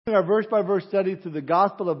Our verse-by-verse study through the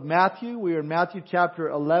Gospel of Matthew. We are in Matthew chapter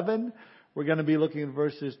 11. We're going to be looking at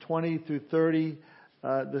verses 20 through 30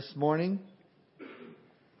 this morning.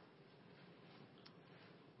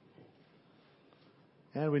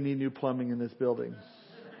 And we need new plumbing in this building.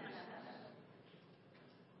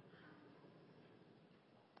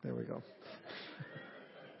 There we go.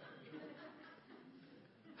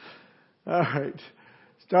 All right.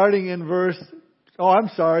 Starting in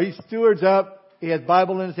Stuart's up. He has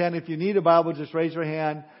Bible in his hand. If you need a Bible, just raise your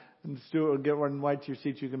hand and Stuart will get one right to your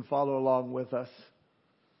seat. You can follow along with us.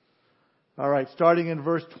 All right, starting in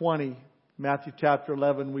verse 20, Matthew chapter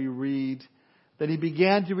 11, we read, "Then he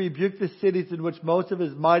began to rebuke the cities in which most of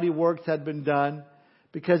his mighty works had been done,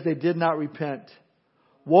 because they did not repent.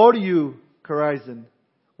 Woe to you, Chorazin!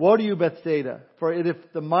 Woe to you, Bethsaida! For if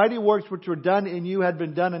the mighty works which were done in you had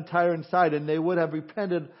been done in Tyre and Sidon, they would have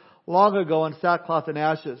repented long ago in sackcloth and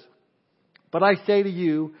ashes. But I say to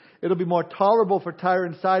you, it'll be more tolerable for Tyre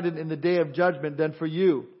and Sidon in the day of judgment than for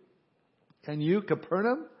you. And you,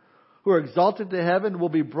 Capernaum, who are exalted to heaven, will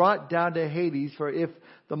be brought down to Hades. For if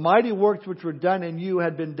the mighty works which were done in you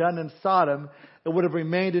had been done in Sodom, it would have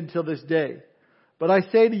remained until this day. But I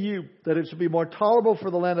say to you that it shall be more tolerable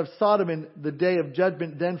for the land of Sodom in the day of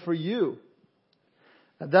judgment than for you."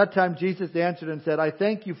 At that time Jesus answered and said, "I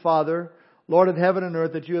thank you, Father, Lord of heaven and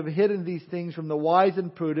earth, that you have hidden these things from the wise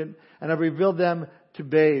and prudent and have revealed them to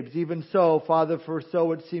babes. Even so, Father, for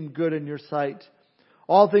so it seemed good in your sight.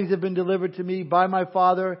 All things have been delivered to me by my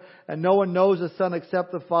Father, and no one knows the Son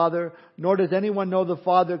except the Father, nor does anyone know the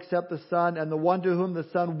Father except the Son, and the one to whom the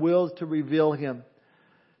Son wills to reveal Him.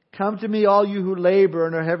 Come to me, all you who labor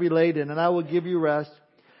and are heavy laden, and I will give you rest.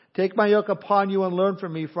 Take my yoke upon you and learn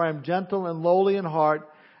from me, for I am gentle and lowly in heart,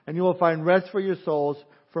 and you will find rest for your souls.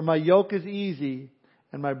 For my yoke is easy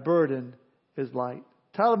and my burden is light."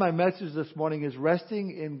 The title of my message this morning is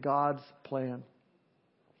Resting in God's Plan.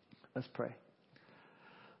 Let's pray.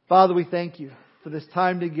 Father, we thank you for this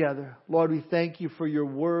time together. Lord, we thank you for your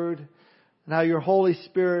word and how your Holy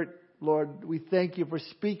Spirit, Lord, we thank you for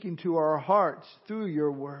speaking to our hearts through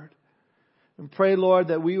your word. And pray, Lord,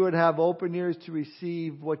 that we would have open ears to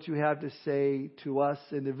receive what you have to say to us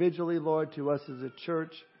individually, Lord, to us as a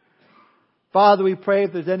church. Father, we pray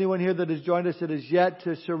if there's anyone here that has joined us that is yet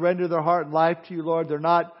to surrender their heart and life to you, Lord, they're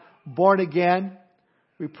not born again.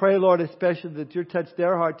 We pray, Lord, especially that you touch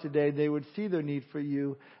their heart today. They would see their need for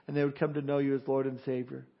you and they would come to know you as Lord and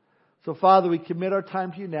Savior. So, Father, we commit our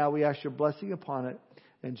time to you now. We ask your blessing upon it.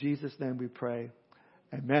 In Jesus' name we pray.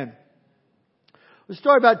 Amen. A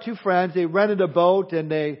story about two friends. They rented a boat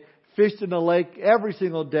and they fished in a lake every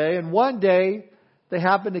single day. And one day they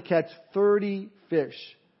happened to catch 30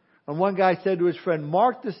 fish. And one guy said to his friend,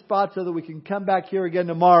 "Mark the spot so that we can come back here again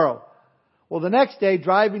tomorrow." Well, the next day,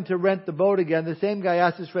 driving to rent the boat again, the same guy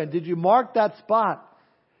asked his friend, "Did you mark that spot?"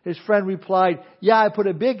 His friend replied, "Yeah, I put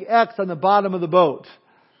a big X on the bottom of the boat."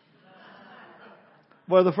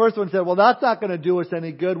 Well, the first one said, "Well, that's not going to do us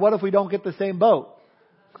any good. What if we don't get the same boat?"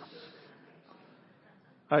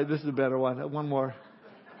 All right, this is a better one. One more.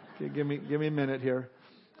 Okay, give me a minute here.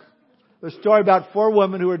 The story about four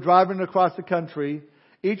women who were driving across the country.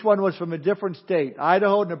 Each one was from a different state: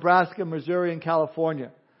 Idaho, Nebraska, Missouri, and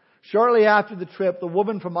California. Shortly after the trip, the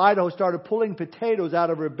woman from Idaho started pulling potatoes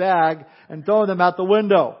out of her bag and throwing them out the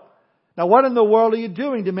window. "Now, what in the world are you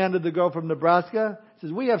doing?" demanded the girl from Nebraska. She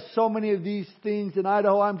says, "We have so many of these things in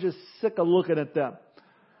Idaho, I'm just sick of looking at them."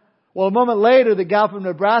 Well, a moment later, the gal from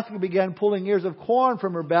Nebraska began pulling ears of corn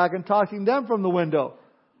from her bag and tossing them from the window.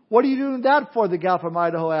 "What are you doing that for?" the gal from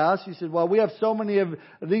Idaho asked. She said, "Well, we have so many of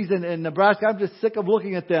these in Nebraska, I'm just sick of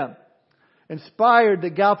looking at them." Inspired, the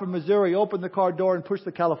gal from Missouri opened the car door and pushed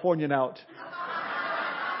the Californian out.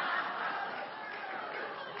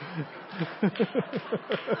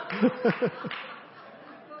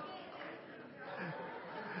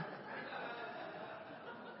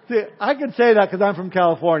 See, I can say that because I'm from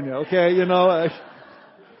California, okay? You know.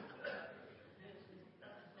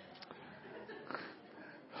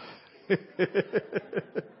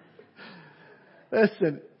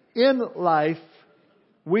 Listen, in life,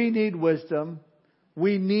 we need wisdom.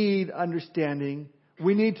 We need understanding.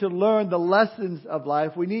 We need to learn the lessons of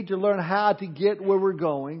life. We need to learn how to get where we're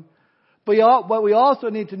going. But we also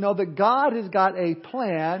need to know that God has got a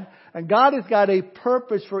plan and God has got a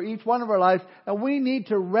purpose for each one of our lives, and we need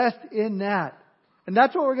to rest in that. And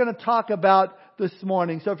that's what we're going to talk about this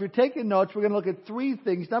morning. So if you're taking notes, we're going to look at three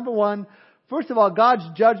things. Number one, first of all, God's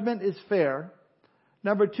judgment is fair.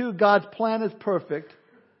 Number two, God's plan is perfect.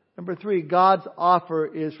 Number three, God's offer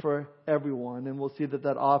is for everyone. And we'll see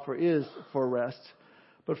that offer is for rest.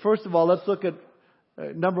 But first of all, let's look at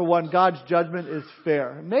Number one, God's judgment is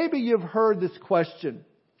fair. Maybe you've heard this question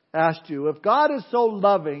asked you. If God is so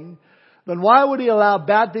loving, then why would He allow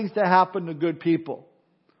bad things to happen to good people?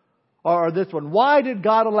 Or this one, why did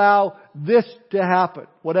God allow this to happen?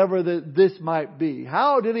 Whatever this might be.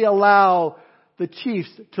 How did He allow the Chiefs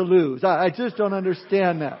to lose? I just don't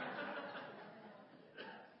understand that.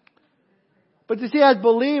 But you see, as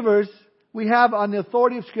believers, we have, on the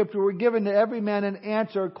authority of Scripture, we're given to every man an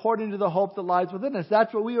answer according to the hope that lies within us.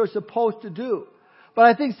 That's what we are supposed to do. But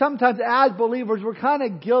I think sometimes as believers, we're kind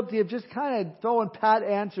of guilty of just kind of throwing pat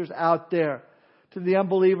answers out there to the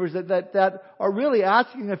unbelievers that are really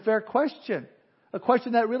asking a fair question. A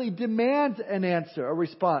question that really demands an answer, a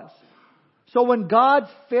response. So when God's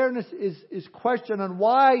fairness is questioned on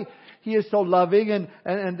why He is so loving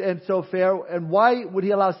and so fair, and why would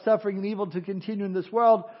He allow suffering and evil to continue in this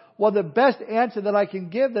world, well, the best answer that I can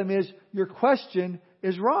give them is, your question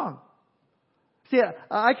is wrong. See,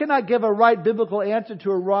 I cannot give a right biblical answer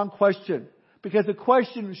to a wrong question. Because the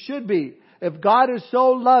question should be, if God is so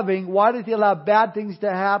loving, why does He allow bad things to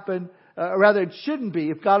happen? Rather, it shouldn't be.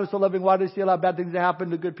 If God is so loving, why does He allow bad things to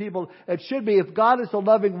happen to good people? It should be, if God is so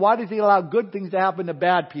loving, why does He allow good things to happen to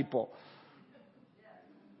bad people?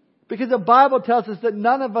 Because the Bible tells us that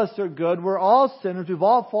none of us are good. We're all sinners. We've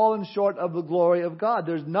all fallen short of the glory of God.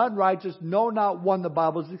 There's none righteous, no, not one, the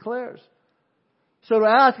Bible declares. So to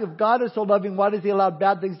ask, if God is so loving, why does He allow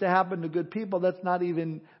bad things to happen to good people? That's not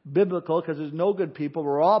even biblical, because there's no good people.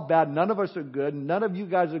 We're all bad. None of us are good. None of you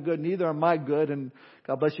guys are good. Neither am I good. And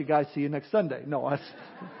God bless you guys. See you next Sunday. No, that's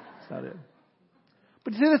not it.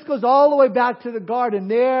 But see, this goes all the way back to the garden.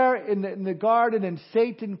 There in the garden, and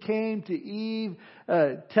Satan came to Eve,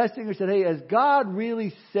 testing her, said, hey, has God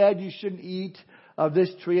really said you shouldn't eat of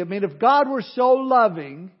this tree? I mean, if God were so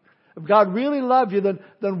loving, if God really loved you,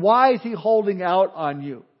 then why is He holding out on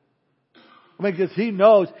you? I mean, because He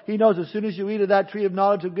knows as soon as you eat of that tree of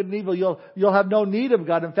knowledge of good and evil, you'll have no need of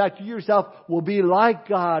God. In fact, you yourself will be like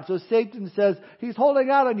God. So Satan says, He's holding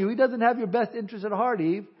out on you. He doesn't have your best interest at heart,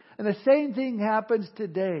 Eve. And the same thing happens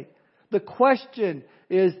today. The question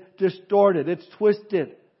is distorted. It's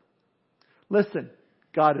twisted. Listen,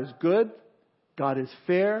 God is good. God is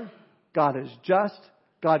fair. God is just.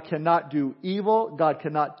 God cannot do evil. God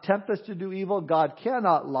cannot tempt us to do evil. God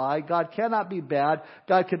cannot lie. God cannot be bad.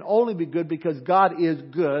 God can only be good because God is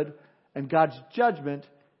good, and God's judgment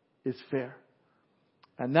is fair.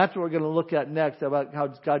 And that's what we're going to look at next, about how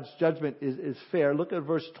God's judgment is fair. Look at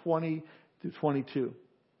verse 20 through 22.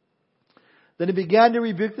 Then He began to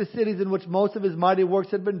rebuke the cities in which most of His mighty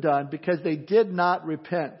works had been done, because they did not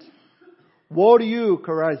repent. Woe to you,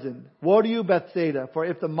 Chorazin! Woe to you, Bethsaida! For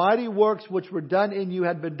if the mighty works which were done in you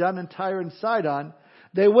had been done in Tyre and Sidon,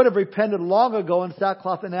 they would have repented long ago in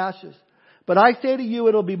sackcloth and ashes. But I say to you,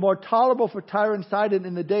 it will be more tolerable for Tyre and Sidon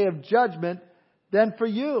in the day of judgment than for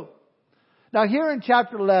you. Now here in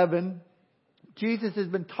chapter 11, Jesus has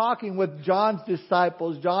been talking with John's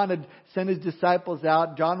disciples. John had sent his disciples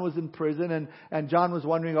out. John was in prison, and John was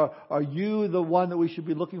wondering, are you the one that we should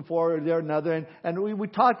be looking for, or is there another? And we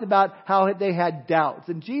talked about how they had doubts.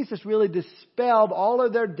 And Jesus really dispelled all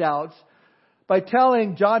of their doubts by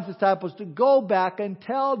telling John's disciples to go back and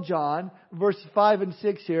tell John, verses 5 and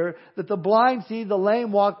 6 here, that the blind see, the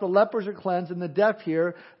lame walk, the lepers are cleansed, and the deaf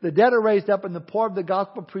hear, the dead are raised up, and the poor of the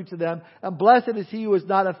gospel preached to them, and blessed is he who is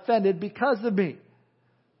not offended because of me.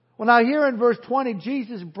 Well, now here in verse 20,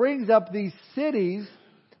 Jesus brings up these cities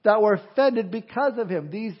that were offended because of Him.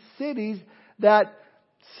 These cities that,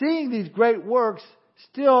 seeing these great works,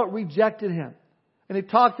 still rejected Him. And He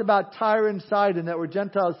talked about Tyre and Sidon, that were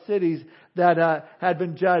Gentile cities that had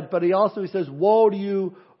been judged. But He says, woe to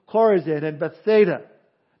you, Chorazin and Bethsaida.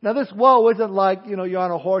 Now this woe isn't like, you're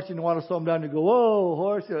on a horse and you want to slow them down and you go, whoa,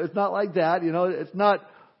 horse. It's not like that. It's not,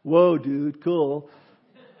 whoa, dude, cool.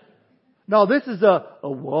 No, this is a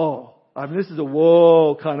woe. I mean, this is a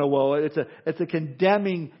woe kind of woe. It's a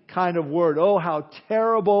condemning kind of word. Oh, how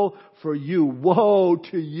terrible for you. Woe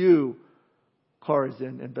to you,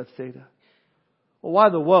 Chorazin and Bethsaida. Well, why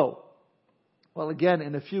the woe? Well, again,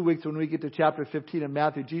 in a few weeks when we get to chapter 15 in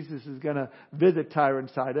Matthew, Jesus is going to visit Tyre and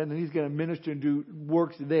Sidon, and He's going to minister and do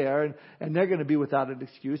works there, and they're going to be without an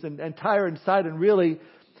excuse. And Tyre and Sidon really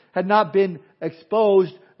had not been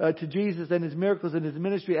exposed to Jesus and His miracles and His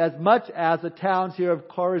ministry as much as the towns here of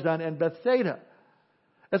Chorazin and Bethsaida.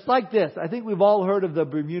 It's like this. I think we've all heard of the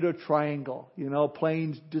Bermuda Triangle.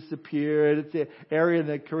 Planes disappeared. It's the area in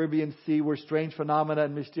the Caribbean Sea where strange phenomena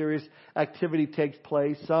and mysterious activity takes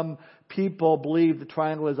place. Some people believe the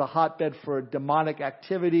triangle is a hotbed for demonic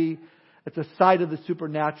activity. It's a site of the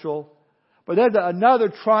supernatural. But there's another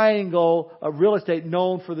triangle of real estate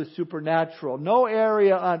known for the supernatural. No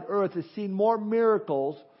area on earth has seen more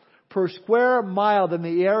miracles per square mile than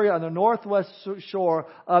the area on the northwest shore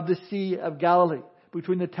of the Sea of Galilee,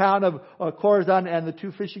 between the town of Chorazin and the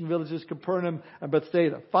two fishing villages, Capernaum and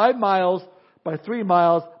Bethsaida. 5 miles by 3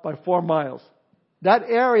 miles by 4 miles. That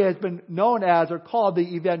area has been known as or called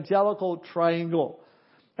the Evangelical Triangle.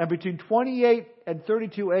 And between 28 and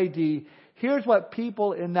 32 AD, here's what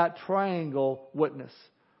people in that triangle witness.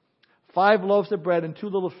 5 loaves of bread and 2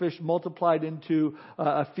 little fish multiplied into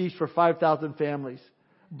a feast for 5,000 families.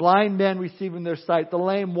 Blind men receiving their sight. The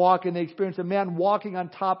lame walking. They experience a man walking on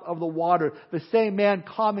top of the water. The same man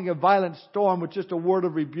calming a violent storm with just a word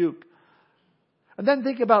of rebuke. And then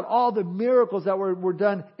think about all the miracles that were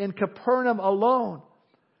done in Capernaum alone.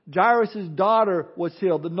 Jairus' daughter was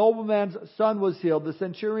healed. The nobleman's son was healed. The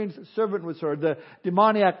centurion's servant was healed. The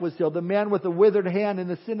demoniac was healed. The man with the withered hand in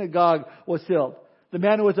the synagogue was healed. The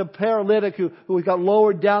man who was a paralytic who got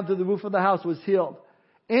lowered down through the roof of the house was healed.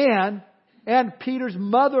 And Peter's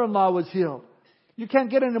mother-in-law was healed. You can't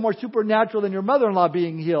get any more supernatural than your mother-in-law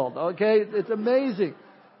being healed. Okay? It's amazing.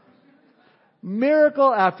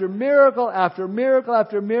 Miracle after miracle after miracle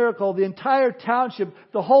after miracle. The entire township,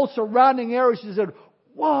 the whole surrounding area, she said,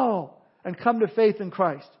 whoa, and come to faith in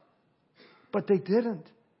Christ. But they didn't.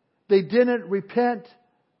 They didn't repent.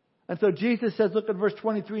 And so Jesus says, look at verse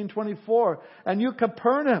 23 and 24. And you,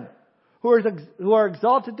 Capernaum, who are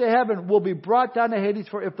exalted to heaven, will be brought down to Hades.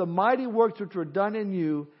 For if the mighty works which were done in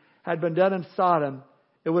you had been done in Sodom,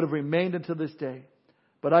 it would have remained until this day.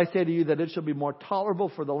 But I say to you that it shall be more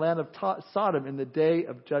tolerable for the land of Sodom in the day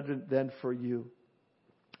of judgment than for you.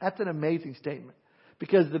 That's an amazing statement.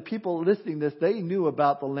 Because the people listening to this, they knew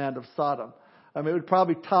about the land of Sodom. I mean, it would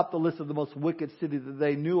probably top the list of the most wicked cities that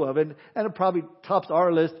they knew of. And it probably tops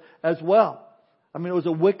our list as well. I mean, it was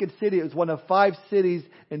a wicked city. It was one of 5 cities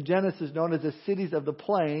in Genesis known as the cities of the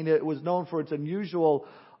plain. It was known for its unusual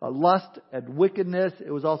lust and wickedness.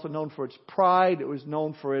 It was also known for its pride. It was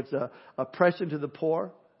known for its oppression to the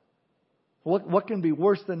poor. What can be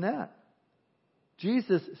worse than that?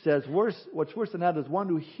 Jesus says what's worse than that is one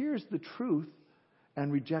who hears the truth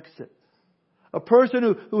and rejects it. A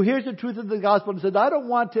person who hears the truth of the gospel and says, I don't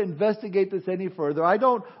want to investigate this any further. I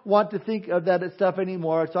don't want to think of that stuff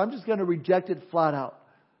anymore. So I'm just going to reject it flat out.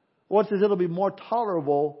 What says it'll be more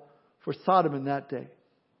tolerable for Sodom in that day.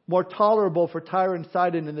 More tolerable for Tyre and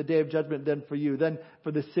Sidon in the day of judgment than for you, than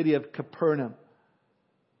for the city of Capernaum.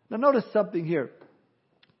 Now notice something here.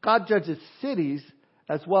 God judges cities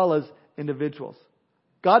as well as individuals.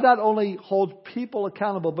 God not only holds people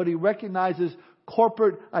accountable, but He recognizes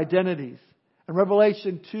corporate identities. In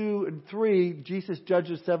Revelation 2 and 3, Jesus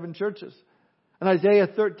judges 7 churches. In Isaiah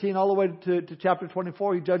 13 all the way to chapter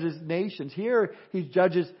 24, He judges nations. Here, He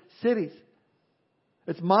judges cities.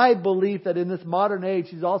 It's my belief that in this modern age,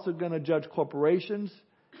 He's also going to judge corporations,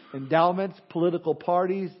 endowments, political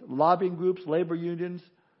parties, lobbying groups, labor unions,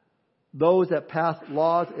 those that pass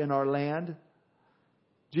laws in our land.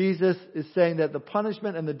 Jesus is saying that the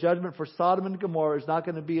punishment and the judgment for Sodom and Gomorrah is not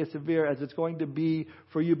going to be as severe as it's going to be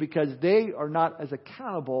for you, because they are not as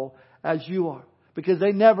accountable as you are. Because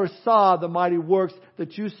they never saw the mighty works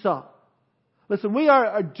that you saw. Listen, we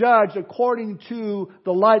are judged according to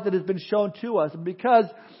the light that has been shown to us. And because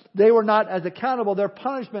they were not as accountable, their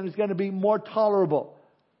punishment is going to be more tolerable.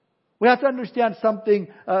 We have to understand something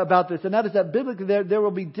about this, and that is that biblically there will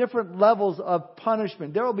be different levels of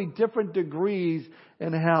punishment. There will be different degrees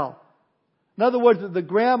in hell. In other words, the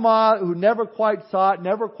grandma who never quite saw it,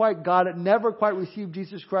 never quite got it, never quite received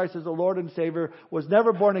Jesus Christ as the Lord and Savior, was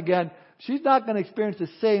never born again, she's not going to experience the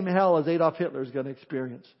same hell as Adolf Hitler is going to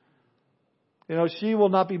experience. You know, she will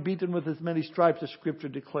not be beaten with as many stripes as Scripture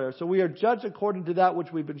declares. So we are judged according to that which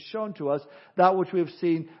we've been shown to us, that which we have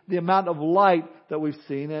seen, the amount of light that we've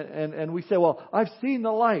seen. And we say, well, I've seen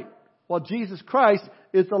the light. Well, Jesus Christ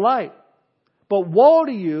is the light. But woe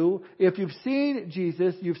to you if you've seen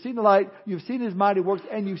Jesus, you've seen the light, you've seen His mighty works,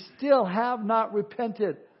 and you still have not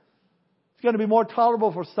repented. It's going to be more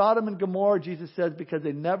tolerable for Sodom and Gomorrah, Jesus says, because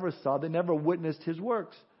they never saw, they never witnessed His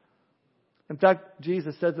works. In fact,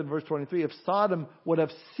 Jesus says in verse 23, if Sodom would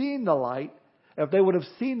have seen the light, if they would have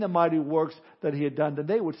seen the mighty works that He had done, then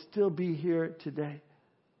they would still be here today.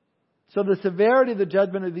 So the severity of the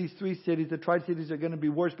judgment of these 3 cities, the Tri-Cities, are going to be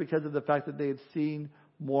worse because of the fact that they had seen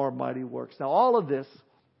more mighty works. Now, all of this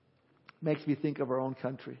makes me think of our own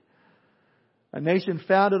country. A nation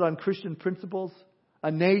founded on Christian principles,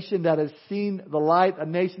 a nation that has seen the light, a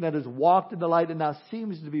nation that has walked in the light and now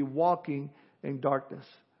seems to be walking in darkness.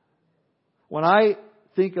 When I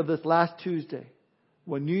think of this last Tuesday,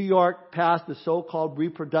 when New York passed the so-called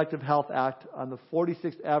Reproductive Health Act on the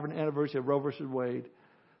 46th anniversary of Roe v. Wade,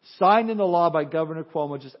 signed into law by Governor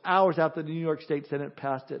Cuomo just hours after the New York State Senate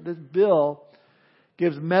passed it. This bill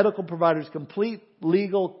gives medical providers complete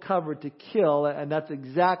legal cover to kill, and that's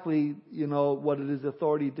exactly, what it is,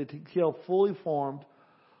 authority to kill fully formed,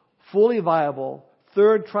 fully viable,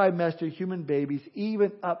 third trimester human babies,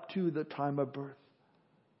 even up to the time of birth.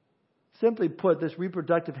 Simply put, this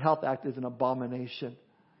Reproductive Health Act is an abomination.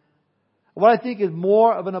 What I think is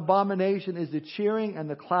more of an abomination is the cheering and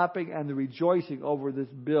the clapping and the rejoicing over this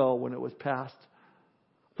bill when it was passed.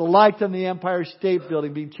 The lights on the Empire State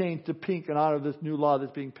Building being changed to pink in honor of this new law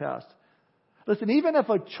that's being passed. Listen, even if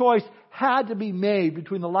a choice had to be made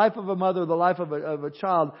between the life of a mother or the life of a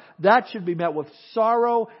child, that should be met with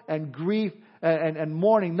sorrow and grief and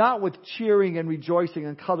mourning, not with cheering and rejoicing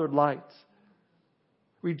and colored lights.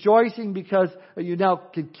 Rejoicing because you now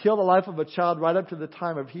can kill the life of a child right up to the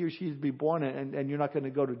time of he or she is to be born, and you're not going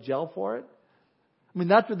to go to jail for it.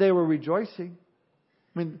 That's what they were rejoicing.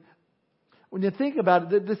 When you think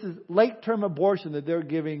about it, this is late-term abortion that they're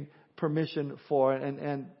giving permission for.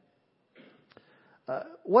 And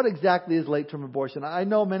what exactly is late-term abortion? I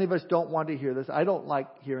know many of us don't want to hear this. I don't like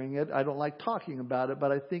hearing it. I don't like talking about it.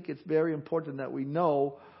 But I think it's very important that we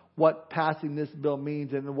know what passing this bill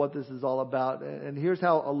means and what this is all about. And here's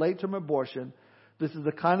how a late-term abortion, this is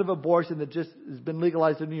the kind of abortion that just has been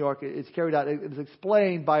legalized in New York. It's carried out. It's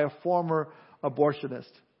explained by a former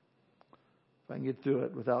abortionist. If I can get through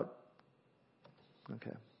it without...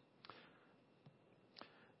 Okay.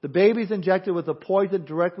 The baby is injected with a poison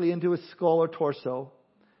directly into his skull or torso.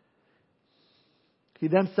 He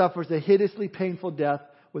then suffers a hideously painful death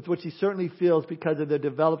with which he certainly feels because of the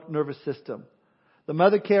developed nervous system. The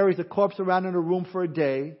mother carries the corpse around in her room for a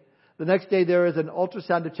day. The next day there is an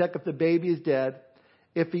ultrasound to check if the baby is dead.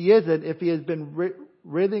 If he isn't, if he has been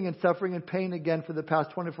writhing and suffering in pain again for the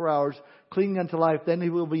past 24 hours, clinging unto life, then he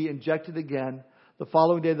will be injected again. The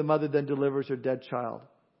following day, the mother then delivers her dead child.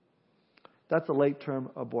 That's a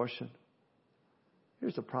late-term abortion.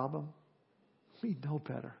 Here's the problem. We know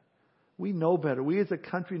better. We know better. We as a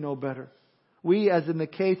country know better. We, as in the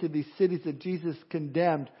case of these cities that Jesus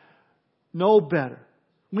condemned, know better.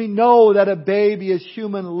 We know that a baby is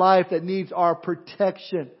human life that needs our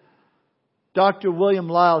protection. Dr. William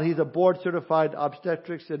Lyle, he's a board-certified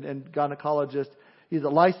obstetrics and gynecologist. He's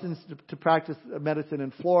licensed to practice medicine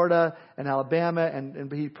in Florida and Alabama, and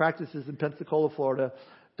he practices in Pensacola, Florida.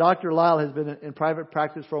 Dr. Lyle has been in private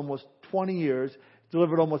practice for almost 20 years,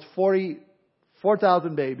 delivered almost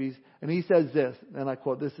 4,000 babies, and he says this, and I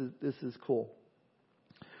quote, this is cool.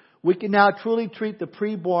 We can now truly treat the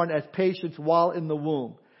preborn as patients while in the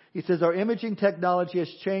womb. He says our imaging technology has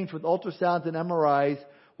changed with ultrasounds and MRIs,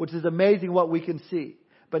 which is amazing what we can see.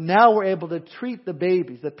 But now we're able to treat the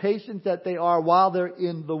babies, the patients that they are while they're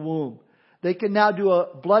in the womb. They can now do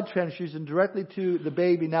a blood transfusion directly to the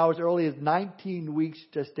baby now as early as 19 weeks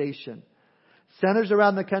gestation. Centers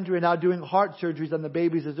around the country are now doing heart surgeries on the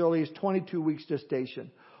babies as early as 22 weeks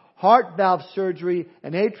gestation. Heart valve surgery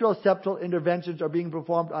and atrial septal interventions are being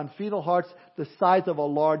performed on fetal hearts the size of a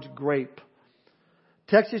large grape.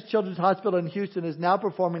 Texas Children's Hospital in Houston is now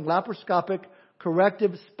performing laparoscopic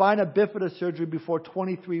corrective spina bifida surgery before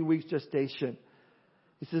 23 weeks gestation.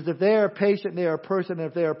 He says if they are a patient, they are a person, and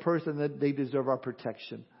if they are a person, then they deserve our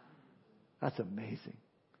protection. That's amazing.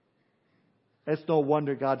 It's no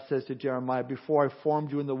wonder God says to Jeremiah, before I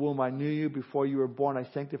formed you in the womb, I knew you. Before you were born, I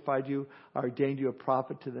sanctified you. I ordained you a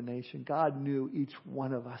prophet to the nation. God knew each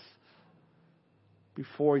one of us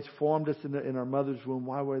before He's formed us in our mother's womb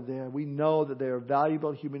while we're there. We know that they are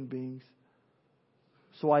valuable human beings.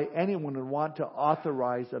 So why anyone would want to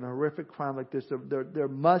authorize a horrific crime like this, there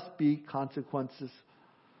must be consequences.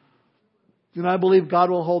 I believe God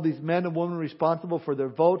will hold these men and women responsible for their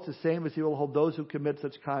votes the same as He will hold those who commit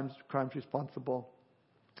such crimes responsible.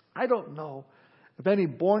 I don't know if any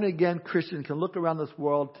born-again Christian can look around this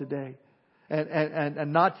world today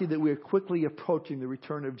and not see that we are quickly approaching the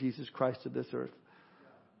return of Jesus Christ to this earth.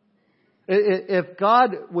 If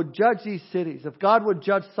God would judge these cities, if God would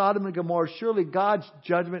judge Sodom and Gomorrah, surely God's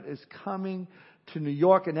judgment is coming to New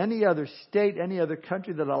York and any other state, any other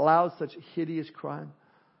country that allows such hideous crime.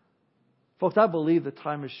 Folks, I believe the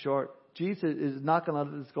time is short. Jesus is not going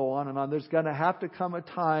to let this go on and on. There's going to have to come a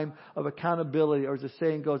time of accountability, or as the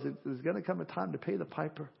saying goes, there's going to come a time to pay the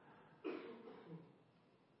piper.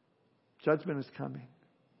 Judgment is coming.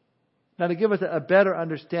 Now, to give us a better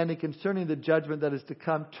understanding concerning the judgment that is to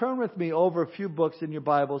come, turn with me over a few books in your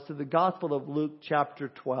Bibles to the Gospel of Luke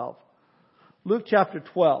chapter 12. Luke chapter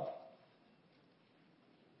 12.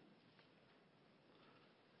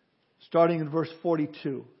 starting in verse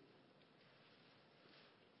 42.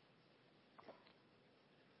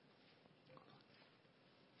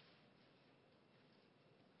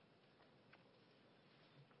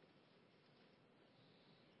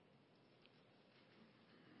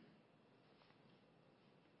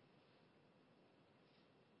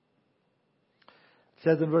 It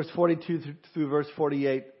says in verse 42 through verse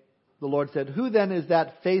 48, the Lord said, "Who then is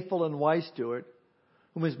that faithful and wise steward,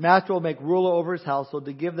 whom his master will make ruler over his household,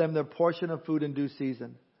 to give them their portion of food in due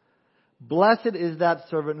season? Blessed is that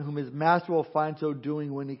servant whom his master will find so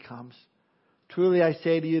doing when he comes. Truly I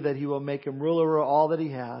say to you that he will make him ruler over all that he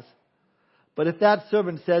has. But if that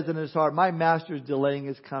servant says in his heart, 'My master is delaying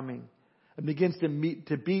his coming,' and begins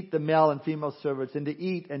to beat the male and female servants, and to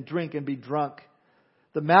eat and drink and be drunk,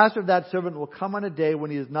 the master of that servant will come on a day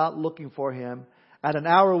when he is not looking for him, at an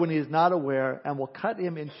hour when he is not aware, and will cut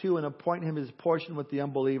him in two and appoint him his portion with the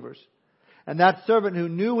unbelievers. And that servant who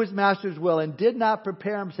knew his master's will and did not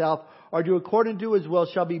prepare himself or do according to his will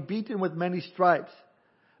shall be beaten with many stripes.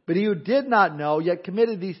 But he who did not know, yet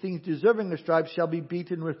committed these things deserving the stripes, shall be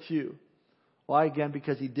beaten with few." Why? Again,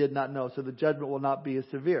 because he did not know. So the judgment will not be as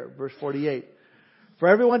severe. Verse 48. "For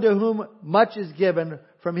everyone to whom much is given,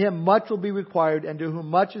 from him much will be required, and to whom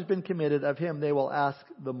much has been committed, of him they will ask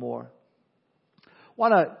the more." I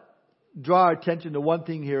want to draw our attention to one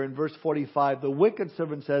thing here in verse 45. The wicked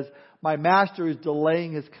servant says, "My master is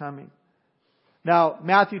delaying his coming." Now,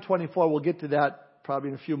 Matthew 24, we'll get to that probably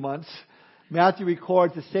in a few months. Matthew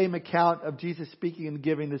records the same account of Jesus speaking and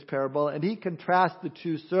giving this parable, and he contrasts the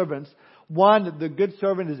two servants. One, the good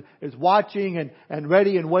servant is watching and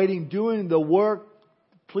ready and waiting, doing the work,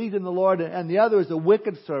 pleasing the Lord, and the other is a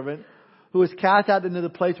wicked servant who is cast out into the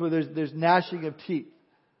place where there's gnashing of teeth.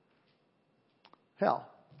 Hell.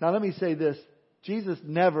 Now let me say this. Jesus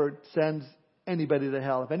never sends anybody to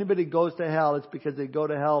hell. If anybody goes to hell, it's because they go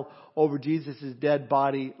to hell over Jesus' dead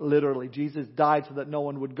body, literally. Jesus died so that no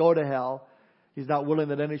one would go to hell. He's not willing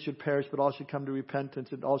that any should perish, but all should come to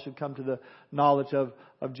repentance and all should come to the knowledge of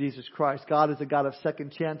Jesus Christ. God is a God of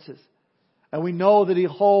second chances. And we know that He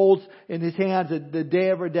holds in His hands the day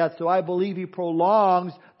of our death. So I believe He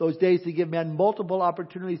prolongs those days to give men multiple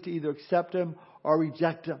opportunities to either accept Him or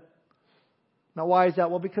reject Him. Now why is that?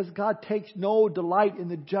 Well, because God takes no delight in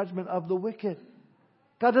the judgment of the wicked.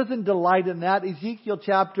 God doesn't delight in that. Ezekiel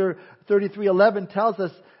chapter 33:11 tells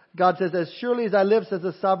us, God says, "As surely as I live, says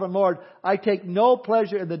the sovereign Lord, I take no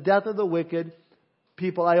pleasure in the death of the wicked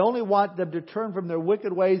people. I only want them to turn from their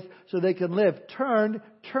wicked ways so they can live." Turn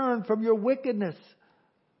from your wickedness.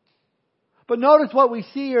 But notice what we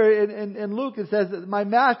see here in Luke. It says that my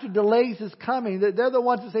master delays his coming. They're the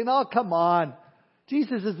ones who say, "No, come on.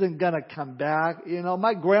 Jesus isn't going to come back."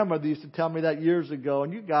 My grandmother used to tell me that years ago.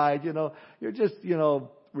 And you guys, you're just,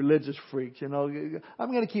 religious freaks. I'm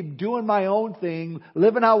going to keep doing my own thing,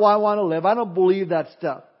 living how I want to live. I don't believe that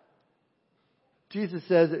stuff. Jesus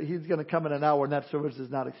says that He's going to come in an hour and that servant does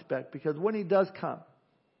not expect. Because when He does come,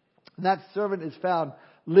 and that servant is found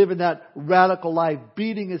living that radical life,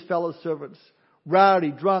 beating his fellow servants,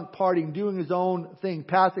 rowdy, drunk, partying, doing his own thing,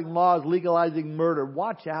 passing laws, legalizing murder.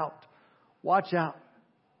 Watch out. Watch out.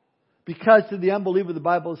 Because to the unbeliever, the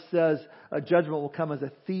Bible says a judgment will come as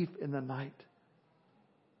a thief in the night.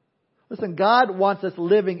 Listen, God wants us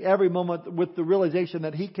living every moment with the realization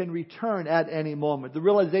that He can return at any moment. The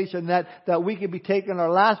realization that we can be taking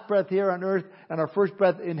our last breath here on earth and our first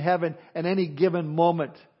breath in heaven at any given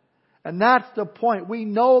moment. And that's the point. We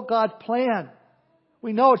know God's plan.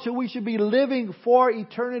 We know it. So we should be living for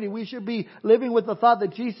eternity. We should be living with the thought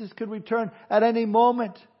that Jesus could return at any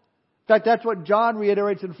moment. In fact, that's what John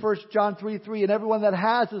reiterates in 1 John 3:3. "And everyone that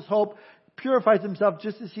has this hope purifies himself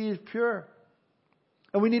just as He is pure."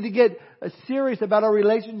 And we need to get serious about our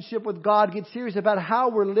relationship with God. Get serious about how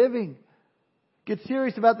we're living. Get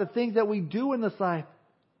serious about the things that we do in this life.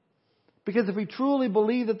 Because if we truly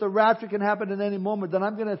believe that the rapture can happen at any moment, then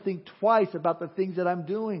I'm going to think twice about the things that I'm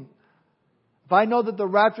doing. If I know that the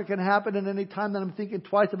rapture can happen at any time, then I'm thinking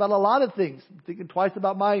twice about a lot of things. I'm thinking twice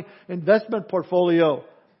about my investment portfolio.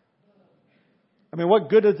 I mean, what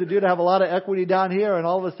good does it do to have a lot of equity down here and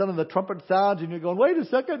all of a sudden the trumpet sounds and you're going, "Wait a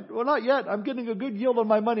second. Well, not yet. I'm getting a good yield on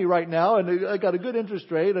my money right now and I got a good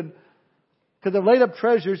interest rate." And because I've laid up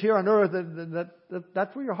treasures here on earth, and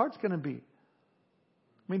that's where your heart's going to be.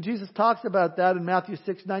 I mean, Jesus talks about that in Matthew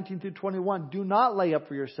 6:19-21. "Do not lay up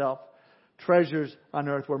for yourself treasures on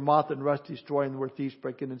earth where moth and rust destroy and where thieves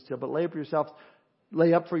break in and steal. But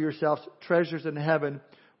lay up for yourselves treasures in heaven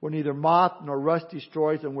where neither moth nor rust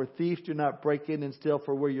destroys and where thieves do not break in and steal.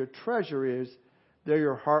 For where your treasure is, there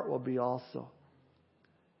your heart will be also."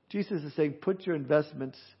 Jesus is saying, put your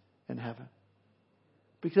investments in heaven.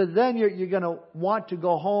 Because then you're going to want to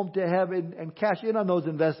go home to heaven and cash in on those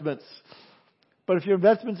investments. But if your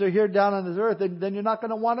investments are here down on this earth, then you're not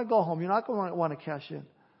going to want to go home. You're not going to want to cash in.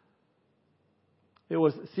 It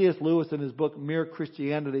was C.S. Lewis in his book, Mere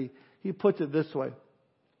Christianity. He puts it this way.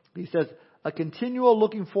 He says, a continual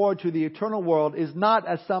looking forward to the eternal world is not,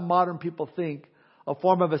 as some modern people think, a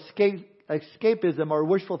form of escapism or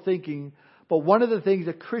wishful thinking, but one of the things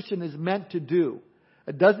a Christian is meant to do.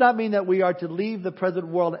 It does not mean that we are to leave the present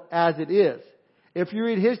world as it is. If you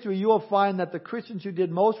read history, you will find that the Christians who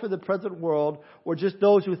did most for the present world were just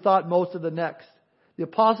those who thought most of the next. The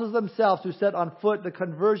apostles themselves who set on foot the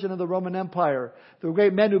conversion of the Roman Empire, the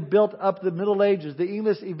great men who built up the Middle Ages, the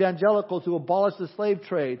English evangelicals who abolished the slave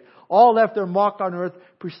trade, all left their mark on earth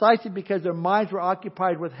precisely because their minds were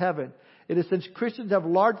occupied with heaven. It is since Christians have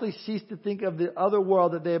largely ceased to think of the other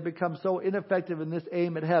world that they have become so ineffective in this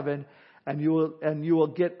aim at heaven, and you will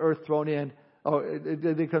get earth thrown in.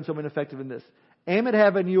 They become so ineffective in this. Aim at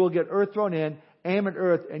heaven, you will get earth thrown in. Aim at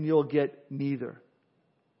earth, and you'll get neither.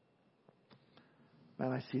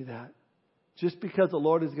 Man, I see that. Just because the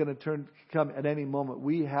Lord is going to come at any moment,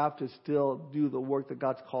 we have to still do the work that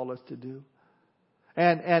God's called us to do.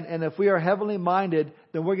 And if we are heavenly minded,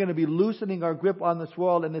 then we're going to be loosening our grip on this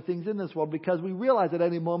world and the things in this world, because we realize at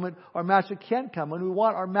any moment our Master can come. And we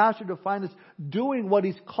want our Master to find us doing what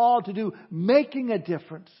He's called to do, making a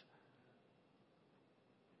difference.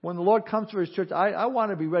 When the Lord comes to His church, I want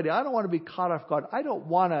to be ready. I don't want to be caught off guard. I don't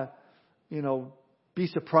want to, be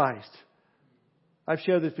surprised. I've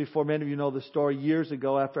shared this before. Many of you know the story. Years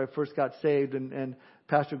ago, after I first got saved, and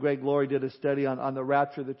Pastor Greg Laurie did a study on the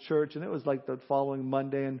rapture of the church, and it was like the following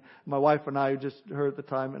Monday, and my wife and I, just her at the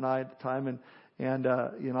time and I at the time, and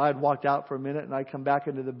I had walked out for a minute, and I come back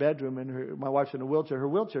into the bedroom, and my wife's in a wheelchair. Her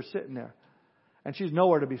wheelchair's sitting there, and she's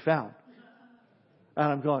nowhere to be found.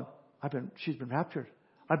 And I'm going, she's been raptured.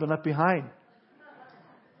 I've been left behind.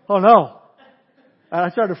 Oh no. And I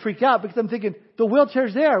started to freak out because I'm thinking, the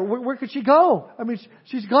wheelchair's there. Where could she go? I mean,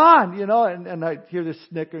 she's gone, and I hear this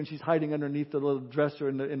snicker, and she's hiding underneath the little dresser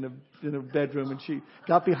in the bedroom, and she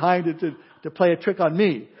got behind it to play a trick on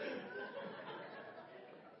me.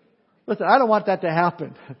 Listen, I don't want that to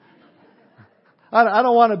happen. I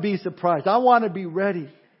don't want to be surprised. I want to be ready.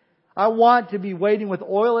 I want to be waiting with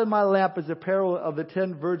oil in my lamp, as the parable of the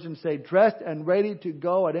 10 virgins say, dressed and ready to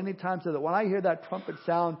go at any time, so that when I hear that trumpet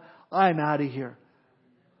sound, I'm out of here.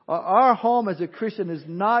 Our home as a Christian is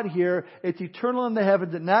not here. It's eternal in the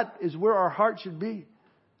heavens, and that is where our heart should be.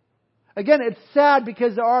 Again, it's sad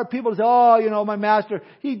because there are people who say, my Master,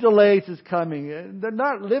 He delays His coming. They're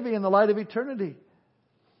not living in the light of eternity.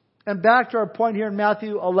 And back to our point here in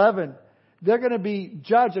Matthew 11, they're going to be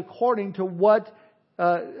judged according to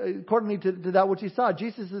accordingly to that which He saw.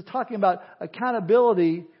 Jesus is talking about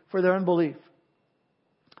accountability for their unbelief.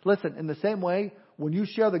 Listen, in the same way, when you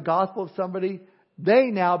share the gospel with somebody,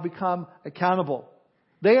 they now become accountable.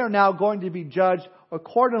 They are now going to be judged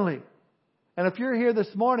accordingly. And if you're here this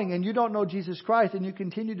morning and you don't know Jesus Christ and you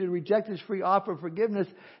continue to reject His free offer of forgiveness,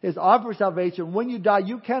 His offer of salvation, when you die,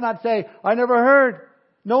 you cannot say, I never heard.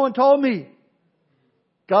 No one told me.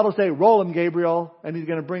 God will say, roll him, Gabriel. And He's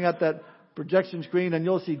going to bring up that projection screen, and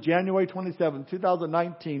you'll see January 27,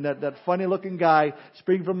 2019, that funny looking guy,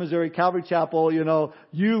 Spring from Missouri, Calvary Chapel,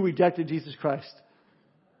 you rejected Jesus Christ.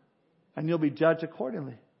 And you'll be judged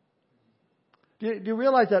accordingly. Do you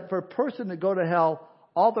realize that for a person to go to hell,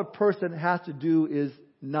 all the person has to do is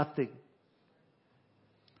nothing?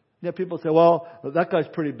 People say, well, that guy's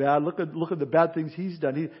pretty bad. Look at the bad things he's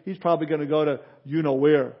done. He's probably going to go to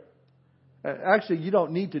where. Actually, you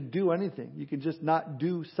don't need to do anything. You can just not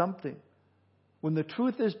do something. When the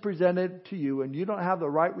truth is presented to you and you don't have the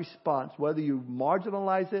right response, whether you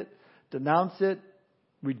marginalize it, denounce it,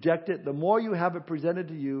 reject it, the more you have it presented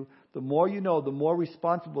to you, the more you know, the more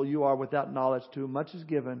responsible you are with that knowledge. To whom much is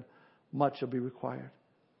given, much shall be required.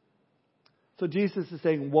 So Jesus is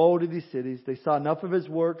saying, woe to these cities. They saw enough of His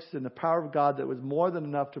works and the power of God that was more than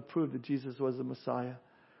enough to prove that Jesus was the Messiah.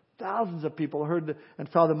 Thousands of people heard and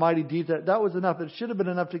saw the mighty deeds. That was enough. It should have been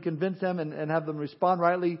enough to convince them and have them respond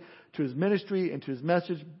rightly to His ministry and to His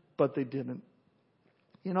message, but they didn't.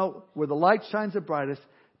 Where the light shines the brightest,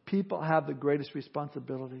 people have the greatest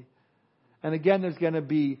responsibility. And again, there's going to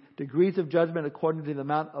be degrees of judgment according to the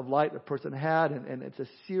amount of light a person had. And it's a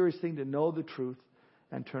serious thing to know the truth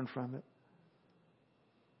and turn from it.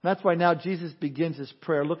 That's why now Jesus begins His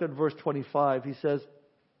prayer. Look at verse 25. He says,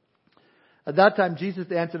 at that time Jesus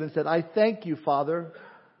answered and said, I thank You, Father,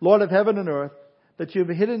 Lord of heaven and earth, that You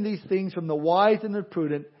have hidden these things from the wise and the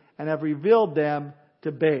prudent and have revealed them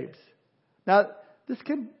to babes. Now, this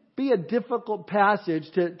can be a difficult passage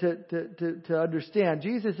to understand.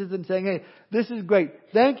 Jesus isn't saying, hey, this is great.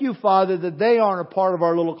 Thank you, Father, that they aren't a part of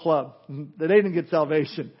our little club, that they didn't get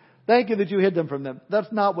salvation. Thank you that you hid them from them.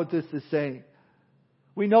 That's not what this is saying.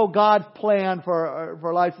 We know God's plan for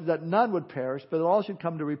our lives is that none would perish, but all should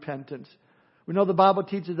come to repentance. We know the Bible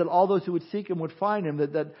teaches that all those who would seek Him would find Him,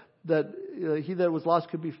 that he that was lost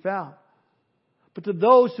could be found. But to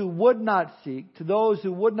those who would not seek, to those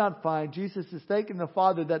who would not find, Jesus is thanking the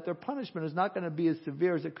Father that their punishment is not going to be as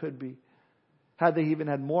severe as it could be, had they even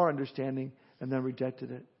had more understanding and then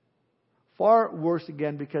rejected it. Far worse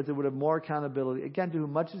again, because it would have more accountability. Again, to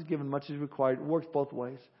whom much is given, much is required. It works both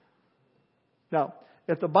ways. Now,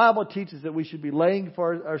 if the Bible teaches that we should be laying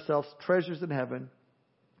for ourselves treasures in heaven,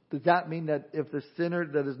 does that mean that if the sinner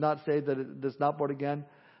that is not saved, that is not born again,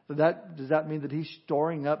 does that mean that he's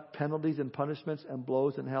storing up penalties and punishments and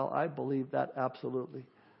blows in hell? I believe that absolutely.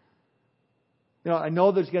 I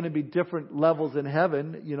know there's going to be different levels in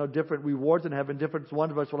heaven, different rewards in heaven.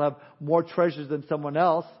 One of us will have more treasures than someone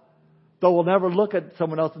else. Though we'll never look at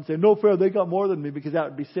someone else and say, no fair, they got more than me, because that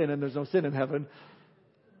would be sin, and there's no sin in heaven.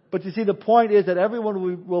 But you see, the point is that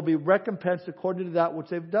everyone will be recompensed according to that which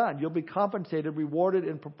they've done. You'll be compensated, rewarded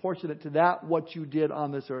in proportionate to that what you did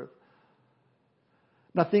on this earth.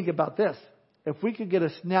 Now think about this. If we could get a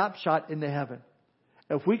snapshot into heaven,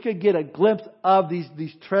 if we could get a glimpse of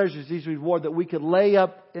these treasures, these rewards that we could lay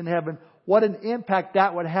up in heaven, what an impact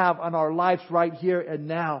that would have on our lives right here and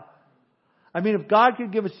now. I mean, if God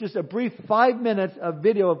could give us just a brief 5 minutes of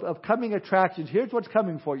video of coming attractions, here's what's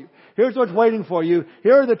coming for you. Here's what's waiting for you.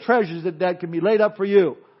 Here are the treasures that can be laid up for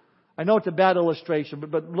you. I know it's a bad illustration,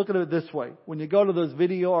 but look at it this way. When you go to those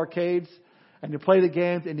video arcades and you play the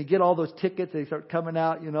games and you get all those tickets, they start coming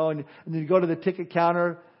out, and then you go to the ticket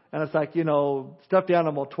counter and it's like, stuffed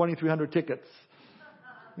animal, 2,300 tickets.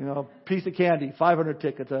 Piece of candy, 500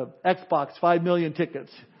 tickets. A Xbox, 5 million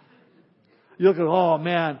tickets. You look at, oh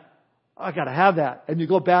man, I got to have that. And you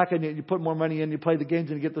go back and you put more money in, you play the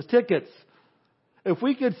games and you get those tickets. If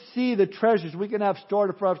we could see the treasures we can have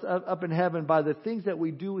stored for us up in heaven by the things that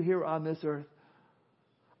we do here on this earth,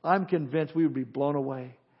 I'm convinced we would be blown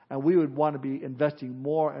away. And we would want to be investing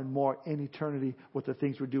more and more in eternity with the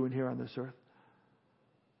things we're doing here on this earth.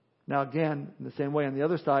 Now again, in the same way on the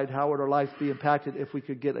other side, how would our lives be impacted if we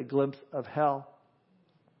could get a glimpse of hell?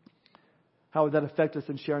 How would that affect us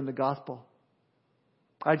in sharing the gospel?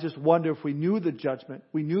 I just wonder if we knew the judgment,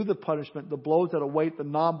 we knew the punishment, the blows that await the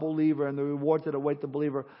non-believer and the rewards that await the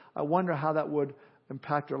believer. I wonder how that would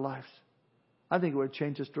impact our lives. I think it would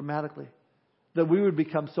change us dramatically. That we would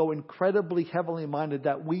become so incredibly heavenly minded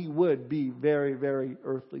that we would be very, very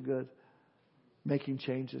earthly good. Making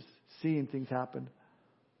changes, seeing things happen.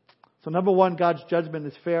 So number one, God's judgment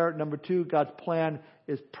is fair. Number two, God's plan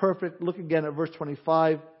is perfect. Look again at verse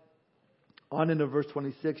 25. On into verse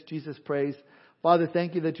 26, Jesus prays, Father,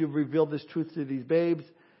 thank you that you've revealed this truth to these babes.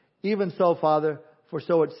 Even so, Father, for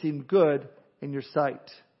so it seemed good in your sight.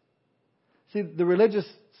 See, the religious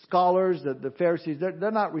scholars, the Pharisees,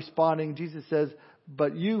 they're not responding. Jesus says,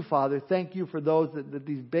 but you, Father, thank you for those that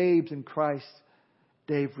these babes in Christ,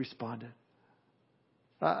 they've responded.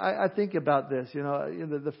 I think about this,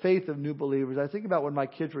 the faith of new believers. I think about when my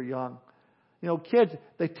kids were young. Kids,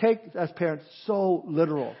 they take, as parents, so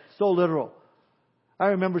literal. I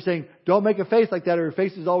remember saying, don't make a face like that or your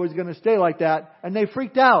face is always going to stay like that. And they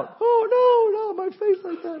freaked out. Oh, no, my face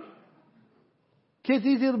like that. Kids,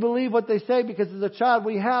 easy to believe what they say because as a child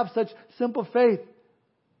we have such simple faith.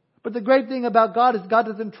 But the great thing about God is God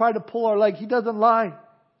doesn't try to pull our leg. He doesn't lie.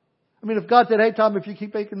 I mean, if God said, hey, Tom, if you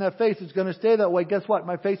keep making that face, it's going to stay that way. Guess what?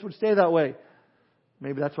 My face would stay that way.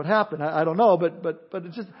 Maybe that's what happened. I don't know. But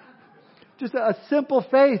it's just a simple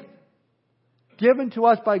faith given to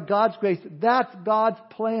us by God's grace. That's God's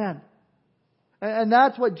plan. And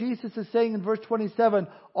that's what Jesus is saying in verse 27.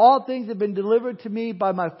 All things have been delivered to me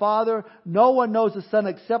by my Father. No one knows the Son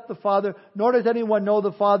except the Father, nor does anyone know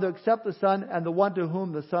the Father except the Son and the one to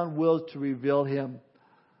whom the Son wills to reveal Him.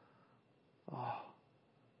 Oh,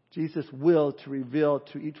 Jesus willed to reveal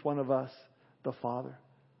to each one of us the Father.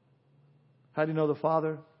 How do you know the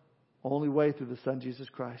Father? Only way through the Son, Jesus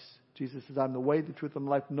Christ. Jesus says, I'm the way, the truth, and the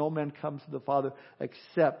life. No man comes to the Father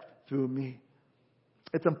except through me.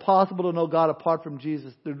 It's impossible to know God apart from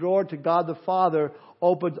Jesus. The door to God the Father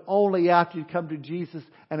opens only after you come to Jesus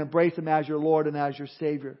and embrace Him as your Lord and as your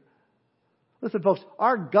Savior. Listen, folks,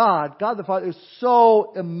 our God the Father, is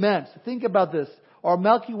so immense. Think about this. Our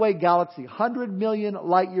Milky Way galaxy, 100 million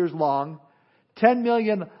light years long, 10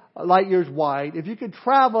 million light years wide. If you could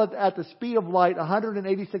travel at the speed of light,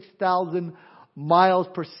 186,000 miles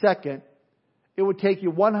per second, it would take you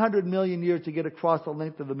 100 million years to get across the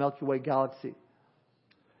length of the Milky Way galaxy.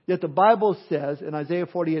 Yet the Bible says in Isaiah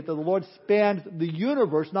 48 that the Lord spans the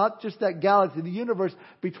universe, not just that galaxy, the universe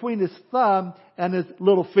between His thumb and His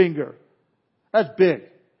little finger. That's big.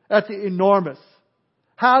 That's enormous.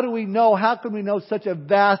 How do we know? How can we know such a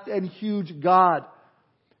vast and huge God?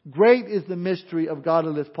 Great is the mystery of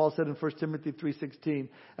godliness, Paul said in 1 Timothy 3:16.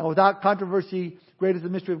 And without controversy, great is the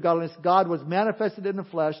mystery of godliness. God was manifested in the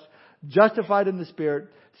flesh, justified in the Spirit,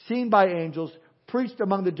 seen by angels, preached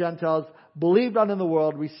among the Gentiles, believed on in the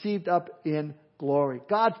world, received up in glory.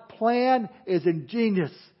 God's plan is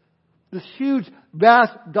ingenious. This huge,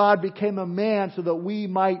 vast God became a man so that we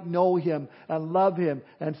might know Him and love Him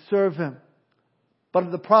and serve Him. But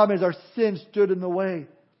the problem is our sin stood in the way.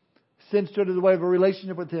 Sin stood in the way of a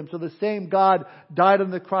relationship with Him. So the same God died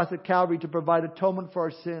on the cross at Calvary to provide atonement for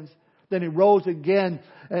our sins. Then He rose again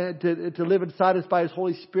to live inside us by His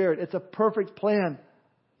Holy Spirit. It's a perfect plan.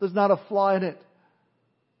 There's not a flaw in it.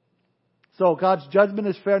 So God's judgment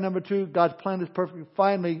is fair, number 2. God's plan is perfect.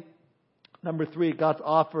 Finally, number 3, God's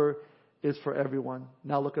offer is for everyone.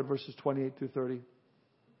 Now look at verses 28 through 30.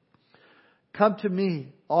 Come to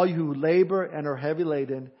me, all you who labor and are heavy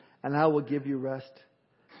laden, and I will give you rest.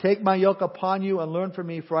 Take my yoke upon you and learn from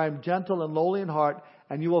me, for I am gentle and lowly in heart,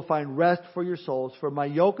 and you will find rest for your souls. For my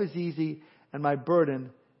yoke is easy and my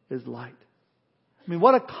burden is light. I mean,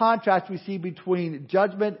 what a contrast we see between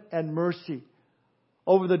judgment and mercy.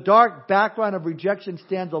 Over the dark background of rejection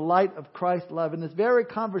stands the light of Christ's love. In this very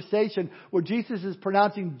conversation where Jesus is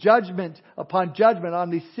pronouncing judgment upon judgment on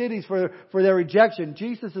these cities for their rejection,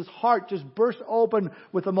 Jesus' heart just bursts open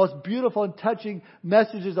with the most beautiful and touching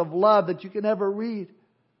messages of love that you can ever read.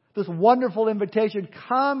 This wonderful invitation,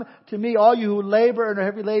 come to me, all you who labor and are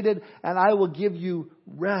heavy laden, and I will give you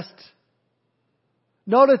rest.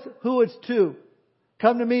 Notice who it's to.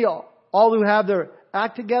 Come to me, all who have their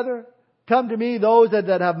act together. Come to me, those that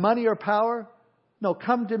have money or power. No,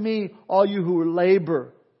 come to me, all you who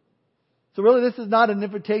labor. So really, this is not an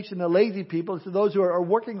invitation to lazy people. It's to those who are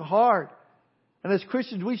working hard. And as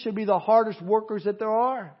Christians, we should be the hardest workers that there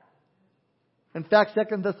are. In fact,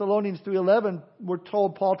 2 Thessalonians 3:11, we're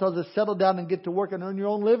told, Paul tells us, settle down and get to work and earn your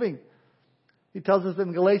own living. He tells us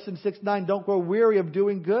in Galatians 6:9, don't grow weary of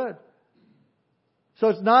doing good. So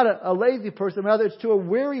it's not a lazy person, rather it's to a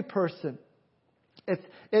weary person.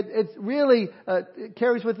 It's really it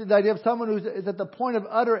carries with it the idea of someone who is at the point of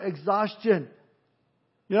utter exhaustion.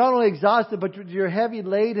 You're not only exhausted, but you're heavy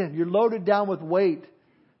laden. You're loaded down with weight.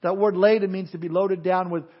 That word laden means to be loaded down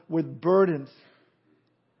with burdens.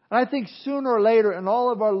 And I think sooner or later in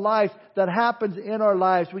all of our life, that happens in our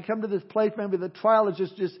lives. We come to this place, maybe the trial is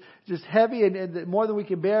just heavy and more than we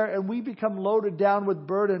can bear, and we become loaded down with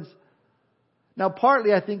burdens. Now,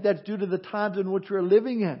 partly I think that's due to the times in which we're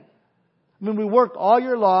living in. I mean, we work all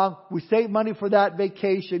year long. We save money for that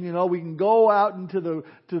vacation. You know, we can go out into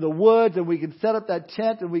the woods and we can set up that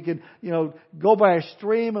tent and we can, go by a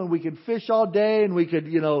stream and we can fish all day and we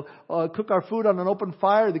could, cook our food on an open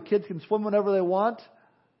fire. The kids can swim whenever they want.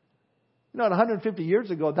 150 years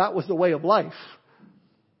ago, that was the way of life.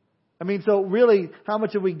 I mean, so really, how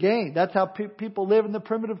much have we gained? That's how people live in the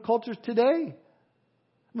primitive cultures today.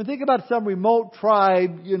 I mean, think about some remote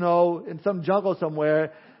tribe, in some jungle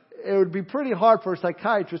somewhere. It would be pretty hard for a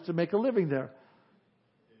psychiatrist to make a living there.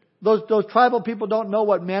 Those tribal people don't know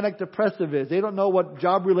what manic depressive is. They don't know what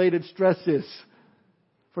job-related stress is.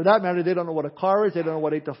 For that matter, they don't know what a car is. They don't know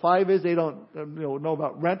what 8 to 5 is. They don't know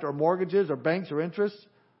about rent or mortgages or banks or interest.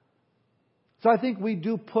 So I think we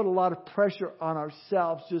do put a lot of pressure on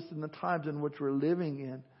ourselves just in the times in which we're living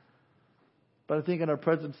in. But I think in our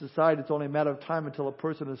present society, it's only a matter of time until a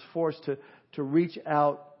person is forced to reach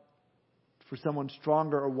out for someone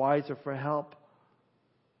stronger or wiser for help.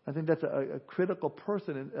 I think that's a critical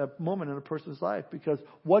moment in a person's life, because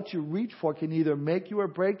what you reach for can either make you or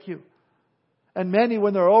break you. And many,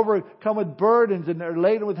 when they're overcome with burdens and they're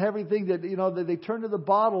laden with heavy things, that they turn to the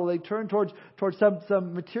bottle, they turn towards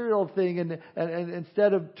some material thing, and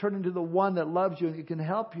instead of turning to the one that loves you and can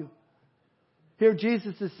help you. Here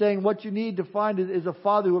Jesus is saying what you need to find is a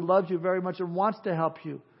Father who loves you very much and wants to help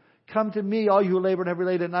you. Come to me, all you who labor and heavy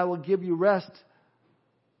laden, and I will give you rest.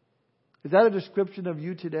 Is that a description of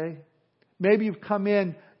you today? Maybe you've come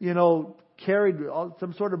in, carried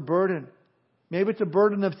some sort of burden. Maybe it's a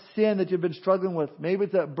burden of sin that you've been struggling with. Maybe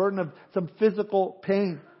it's a burden of some physical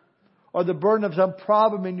pain, or the burden of some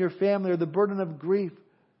problem in your family, or the burden of grief.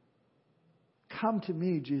 Come to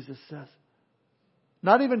me, Jesus says.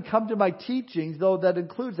 Not even come to my teachings, though that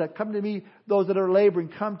includes that. Come to me, those that are laboring.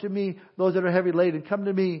 Come to me, those that are heavy laden. Come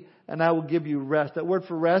to me, and I will give you rest. That word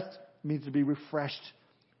for rest means to be refreshed,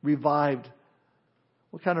 revived.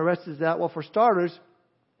 What kind of rest is that? Well, for starters,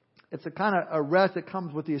 it's a kind of a rest that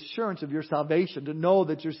comes with the assurance of your salvation, to know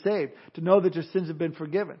that you're saved, to know that your sins have been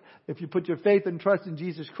forgiven. If you put your faith and trust in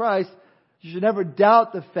Jesus Christ, you should never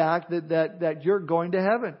doubt the fact that you're going to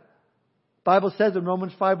heaven. The Bible says in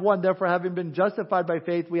Romans 5:1, therefore, having been justified by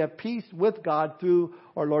faith, we have peace with God through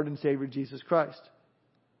our Lord and Savior Jesus Christ.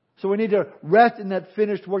 So we need to rest in that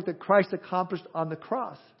finished work that Christ accomplished on the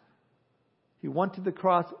cross. He went to the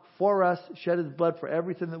cross for us, shed His blood for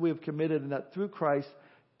everything that we have committed, and that through Christ,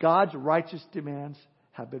 God's righteous demands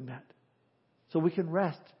have been met. So we can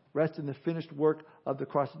rest in the finished work of the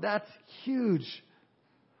cross. That's huge.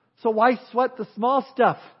 So why sweat the small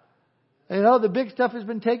stuff? The big stuff has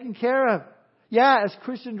been taken care of. Yeah, as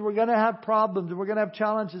Christians, we're going to have problems and we're going to have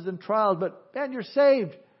challenges and trials, but man, you're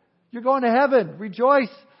saved. You're going to heaven.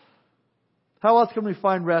 Rejoice. How else can we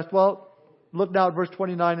find rest? Well, look now at verse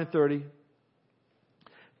 29 and 30.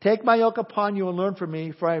 Take my yoke upon you and learn from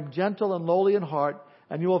me, for I am gentle and lowly in heart,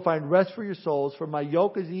 and you will find rest for your souls, for my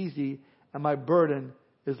yoke is easy and my burden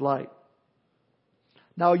is light.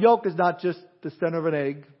 Now, a yoke is not just the center of an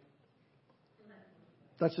egg.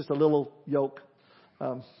 That's just a little yoke.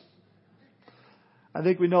 I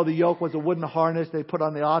think we know the yoke was a wooden harness they put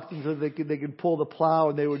on the oxen so they could pull the plow,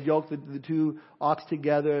 and they would yoke the two ox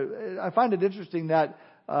together. I find it interesting that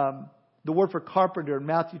the word for carpenter in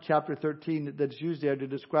Matthew chapter 13 that's used there to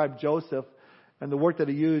describe Joseph and the work that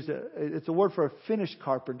he used, it's a word for a finished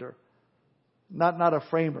carpenter, not a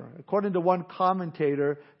framer. According to one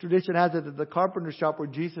commentator, tradition has it that the carpenter shop where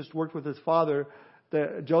Jesus worked with his father,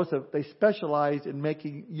 Joseph, they specialized in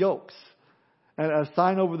making yokes. And a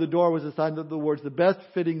sign over the door was a sign of the words, the best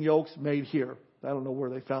fitting yokes made here. I don't know where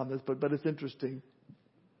they found this, but it's interesting.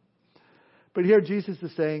 But here Jesus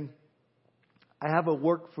is saying, I have a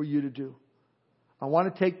work for you to do. I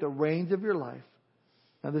want to take the reins of your life.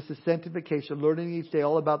 Now this is sanctification, learning each day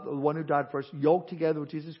all about the one who died for us, yoked together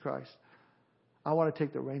with Jesus Christ. I want to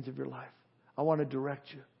take the reins of your life. I want to direct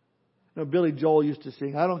you. Billy Joel used to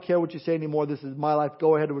sing, I don't care what you say anymore, this is my life,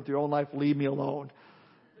 go ahead with your own life, leave me alone.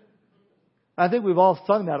 I think we've all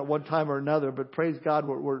sung that at one time or another, but praise God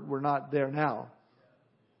we're not there now.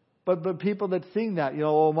 But people that sing that,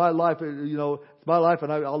 my life, it's my life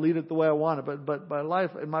and I'll lead it the way I want it. But my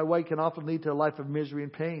life and my way can often lead to a life of misery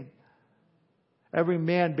and pain. Every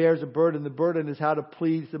man bears a burden. The burden is how to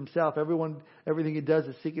please himself. Everything he does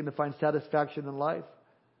is seeking to find satisfaction in life.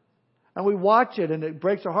 And we watch it and it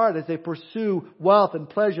breaks our heart as they pursue wealth and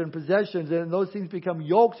pleasure and possessions, and those things become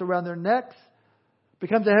yokes around their necks. It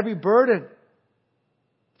becomes a heavy burden.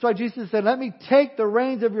 That's why Jesus said, let me take the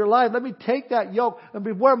reins of your life. Let me take that yoke and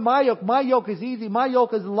beware my yoke. My yoke is easy. My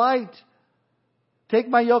yoke is light. Take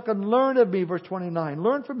my yoke and learn of me, verse 29.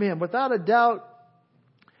 Learn from Him. Without a doubt,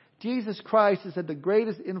 Jesus Christ has had the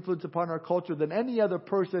greatest influence upon our culture than any other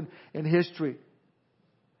person in history.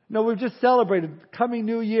 We've just celebrated coming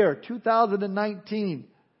new year, 2019.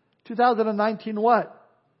 2019 what?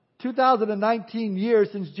 2019 years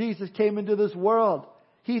since Jesus came into this world.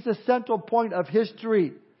 He's the central point of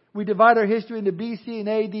history. We divide our history into BC and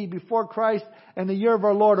AD, before Christ, and the year of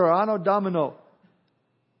our Lord, or Anno Domino.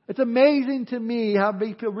 It's amazing to me how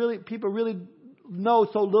people really know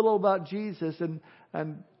so little about Jesus,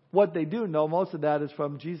 and what they do know, most of that is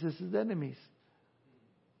from Jesus' enemies.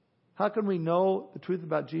 How can we know the truth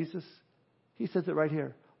about Jesus? He says it right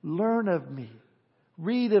here. Learn of me.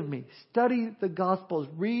 Read of me. Study the Gospels.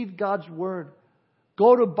 Read God's Word.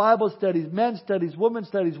 Go to Bible studies, men's studies, women's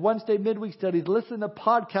studies, Wednesday midweek studies. Listen to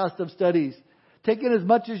podcasts of studies. Take in as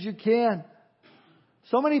much as you can.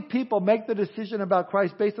 So many people make the decision about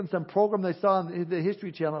Christ based on some program they saw on the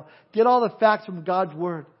History Channel. Get all the facts from God's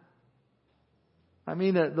Word.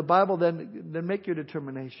 The Bible then make your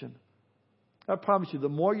determination. I promise you, the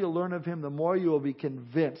more you learn of Him, the more you will be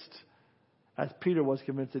convinced, as Peter was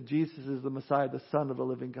convinced, that Jesus is the Messiah, the Son of the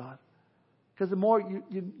living God. Because the more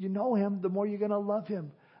you know Him, the more you're going to love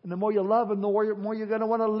Him. And the more you love Him, the more you're going to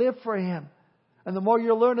want to live for Him. And the more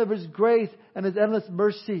you learn of His grace and His endless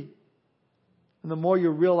mercy. And the more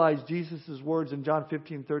you realize Jesus' words in John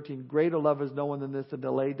 15:13, greater love is no one than this, than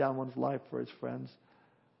to lay down one's life for his friends.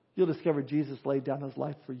 You'll discover Jesus laid down His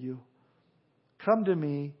life for you. Come to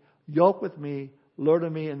me, yoke with me, learn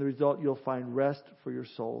of me, and the result you'll find rest for your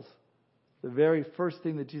souls. The very first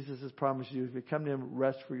thing that Jesus has promised you is if you come to Him,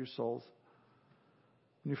 rest for your souls.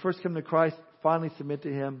 When you first come to Christ, finally submit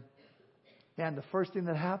to Him, man, the first thing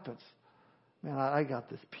that happens, man, I got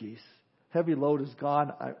this peace. Heavy load is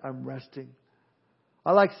gone. I'm resting.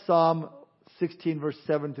 I like Psalm 16, verse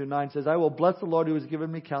 7 through 9. It says, I will bless the Lord who has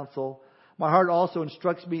given me counsel. My heart also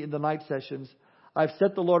instructs me in the night sessions. I've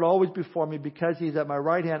set the Lord always before me. Because He is at my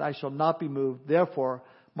right hand, I shall not be moved. Therefore,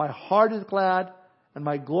 my heart is glad and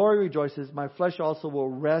my glory rejoices. My flesh also will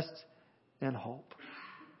rest in hope.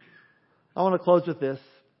 I want to close with this.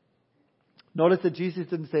 Notice that Jesus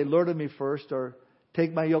didn't say, learn of me first, or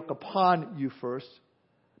take my yoke upon you first.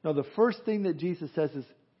 No, the first thing that Jesus says is,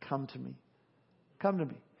 come to me. Come to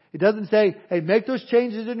me. He doesn't say, hey, make those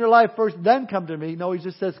changes in your life first, then come to me. No, He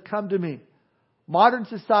just says, come to me. Modern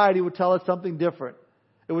society would tell us something different.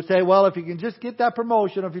 It would say, well, if you can just get that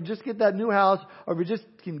promotion, or if you just get that new house, or if you just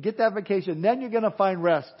can get that vacation, then you're going to find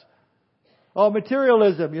rest. Oh,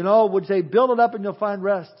 materialism, would say, build it up and you'll find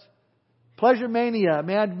rest. Pleasure mania,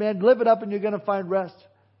 man, live it up and you're going to find rest.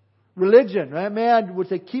 Religion, right? Man would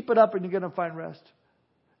say, keep it up and you're going to find rest.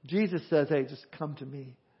 Jesus says, hey, just come to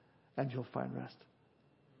me and you'll find rest.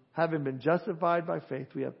 Having been justified by faith,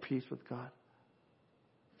 we have peace with God.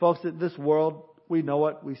 Folks, in this world, we know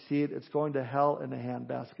it, we see it. It's going to hell in a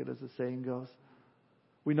handbasket, as the saying goes.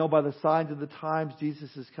 We know by the signs of the times Jesus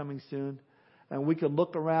is coming soon. And we can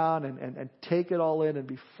look around and take it all in and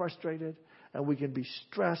be frustrated. And we can be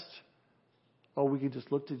stressed. Or we can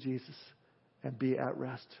just look to Jesus and be at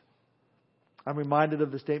rest. I'm reminded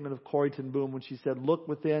of the statement of Corrie ten Boom when she said, look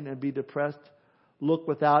within and be depressed. Look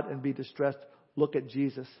without and be distressed. Look at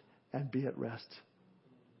Jesus and be at rest.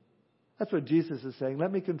 That's what Jesus is saying.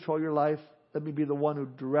 Let me control your life. Let me be the one who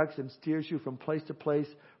directs and steers you from place to place.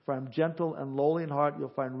 For I'm gentle and lowly in heart.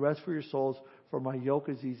 You'll find rest for your souls. For my yoke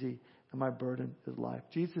is easy and my burden is light.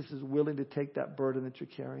 Jesus is willing to take that burden that you're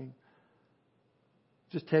carrying.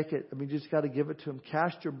 Just take it. You just got to give it to Him.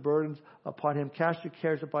 Cast your burdens upon Him. Cast your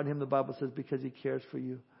cares upon Him, the Bible says, because He cares for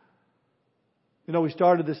you. We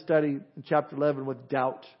started this study in chapter 11 with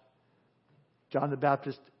doubt. John the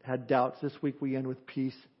Baptist had doubts. This week we end with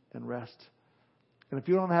peace and rest. And if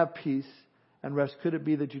you don't have peace and rest, could it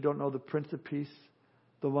be that you don't know the Prince of Peace?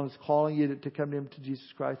 The one who's calling you to come to Him, to Jesus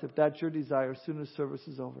Christ. If that's your desire, as soon as service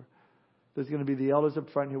is over, there's going to be the elders up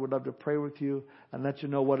front who would love to pray with you and let you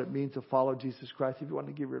know what it means to follow Jesus Christ if you want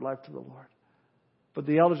to give your life to the Lord. But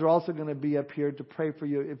the elders are also going to be up here to pray for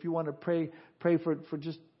you. If you want to pray for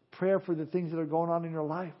just prayer for the things that are going on in your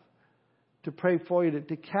life. To pray for you,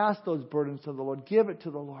 to cast those burdens to the Lord. Give it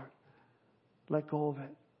to the Lord. Let go of it.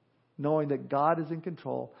 Knowing that God is in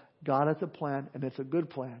control. God has a plan, and it's a good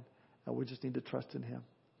plan. And we just need to trust in Him.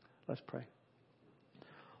 Let's pray.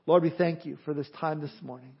 Lord, we thank You for this time this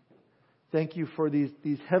morning. Thank You for these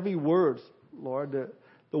heavy words, Lord.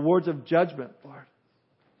 The words of judgment, Lord.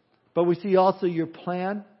 But we see also Your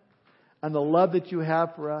plan and the love that You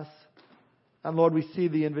have for us. And Lord, we see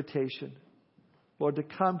the invitation. Lord, to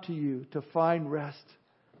come to You, to find rest,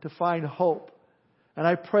 to find hope. And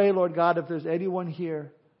I pray, Lord God, if there's anyone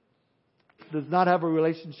here who does not have a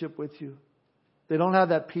relationship with You, they don't have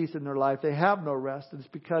that peace in their life, they have no rest, and it's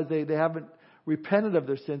because they haven't repented of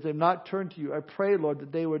their sins, they've not turned to You. I pray, Lord,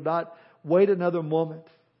 that they would not wait another moment,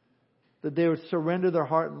 that they would surrender their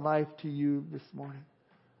heart and life to You this morning.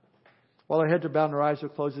 While our heads are bowed and our eyes are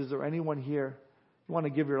closed, is there anyone here, you want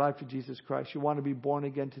to give your life to Jesus Christ, you want to be born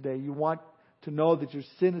again today, you want to know that your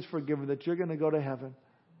sin is forgiven, that you're going to go to heaven.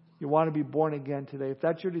 You want to be born again today. If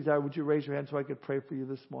that's your desire, would you raise your hand so I could pray for you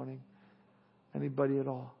this morning? Anybody at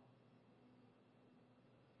all?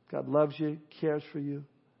 God loves you, cares for you,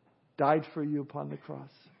 died for you upon the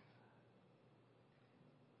cross.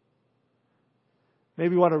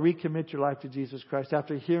 Maybe you want to recommit your life to Jesus Christ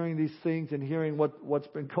after hearing these things and hearing what's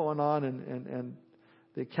been going on and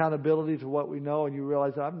the accountability to what we know, and you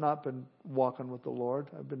realize I've not been walking with the Lord.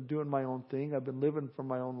 I've been doing my own thing. I've been living for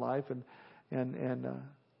my own life, and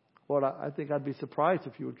Lord, I think I'd be surprised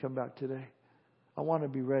if You would come back today. I want to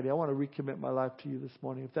be ready. I want to recommit my life to You this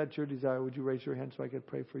morning. If that's your desire, would you raise your hand so I could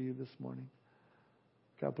pray for you this morning?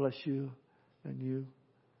 God bless you and you.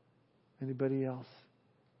 Anybody else?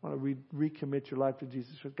 I want to recommit your life to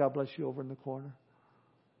Jesus. God bless you over in the corner.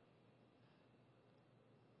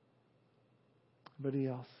 Anybody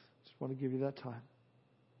else? Just want to give you that time.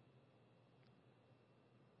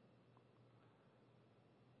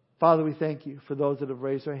 Father, we thank You for those that have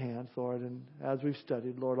raised their hands, Lord. And as we've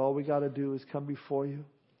studied, Lord, all we got to do is come before You.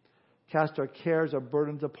 Cast our cares, our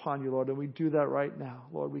burdens upon You, Lord. And we do that right now.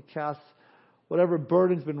 Lord, we cast whatever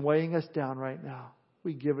burden's been weighing us down right now.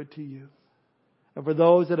 We give it to You. And for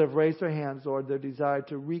those that have raised their hands, Lord, their desire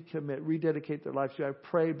to recommit, rededicate their lives to You, I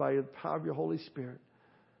pray by the power of Your Holy Spirit,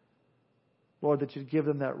 Lord, that You'd give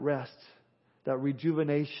them that rest, that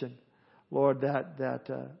rejuvenation, Lord,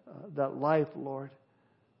 that life, Lord,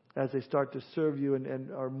 as they start to serve You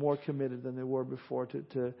and are more committed than they were before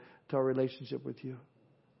to our relationship with You.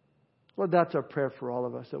 Lord, that's our prayer for all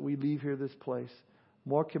of us, that we leave here this place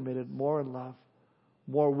more committed, more in love,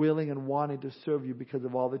 more willing and wanting to serve you because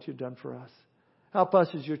of all that you've done for us. Help us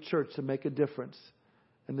as your church to make a difference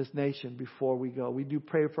in this nation before we go. We do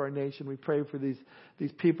pray for our nation. We pray for these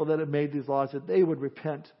people that have made these laws, that they would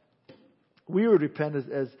repent. We would repent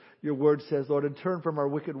as your word says, Lord, and turn from our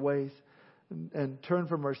wicked ways and turn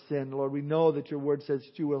from our sin. Lord, we know that your word says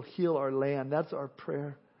that you will heal our land. That's our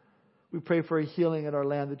prayer. We pray for a healing in our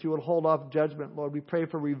land, that you would hold off judgment, Lord. We pray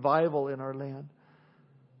for revival in our land.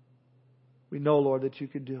 We know, Lord, that you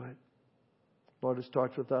can do it. Lord, it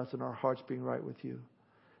starts with us and our hearts being right with you.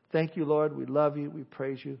 Thank you, Lord. We love you. We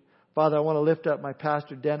praise you. Father, I want to lift up my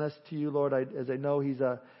pastor, Dennis, to you, Lord, as I know he's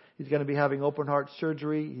going to be having open heart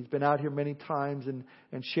surgery. He's been out here many times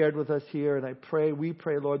and shared with us here. And we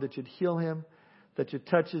pray, Lord, that you'd heal him, that you'd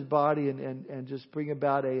touch his body and just bring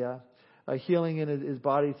about a healing in his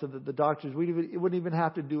body so that the doctors wouldn't even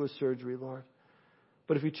have to do a surgery, Lord.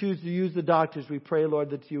 But if you choose to use the doctors, we pray, Lord,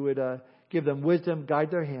 that you would give them wisdom,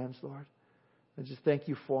 guide their hands, Lord. And just thank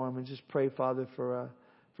you for him. And just pray, Father, for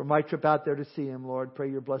my trip out there to see him, Lord. Pray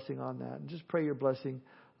your blessing on that. And just pray your blessing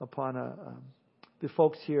upon the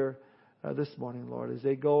folks here this morning, Lord, as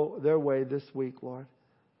they go their way this week, Lord.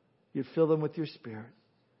 You'd fill them with your Spirit.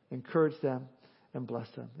 Encourage them and bless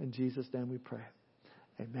them. In Jesus' name we pray.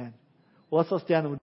 Amen. Well, let's all stand and